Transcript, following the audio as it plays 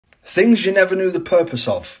Things you never knew the purpose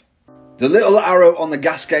of. The little arrow on the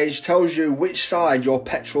gas gauge tells you which side your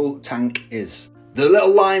petrol tank is. The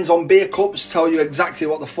little lines on beer cups tell you exactly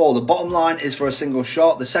what they're for. The bottom line is for a single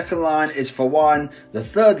shot, the second line is for wine, the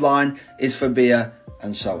third line is for beer,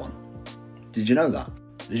 and so on. Did you know that?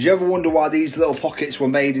 Did you ever wonder why these little pockets were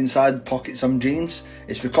made inside the pockets on jeans?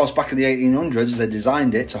 It's because back in the 1800s they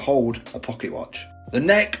designed it to hold a pocket watch. The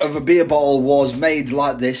neck of a beer bottle was made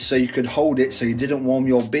like this so you could hold it so you didn't warm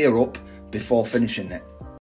your beer up before finishing it.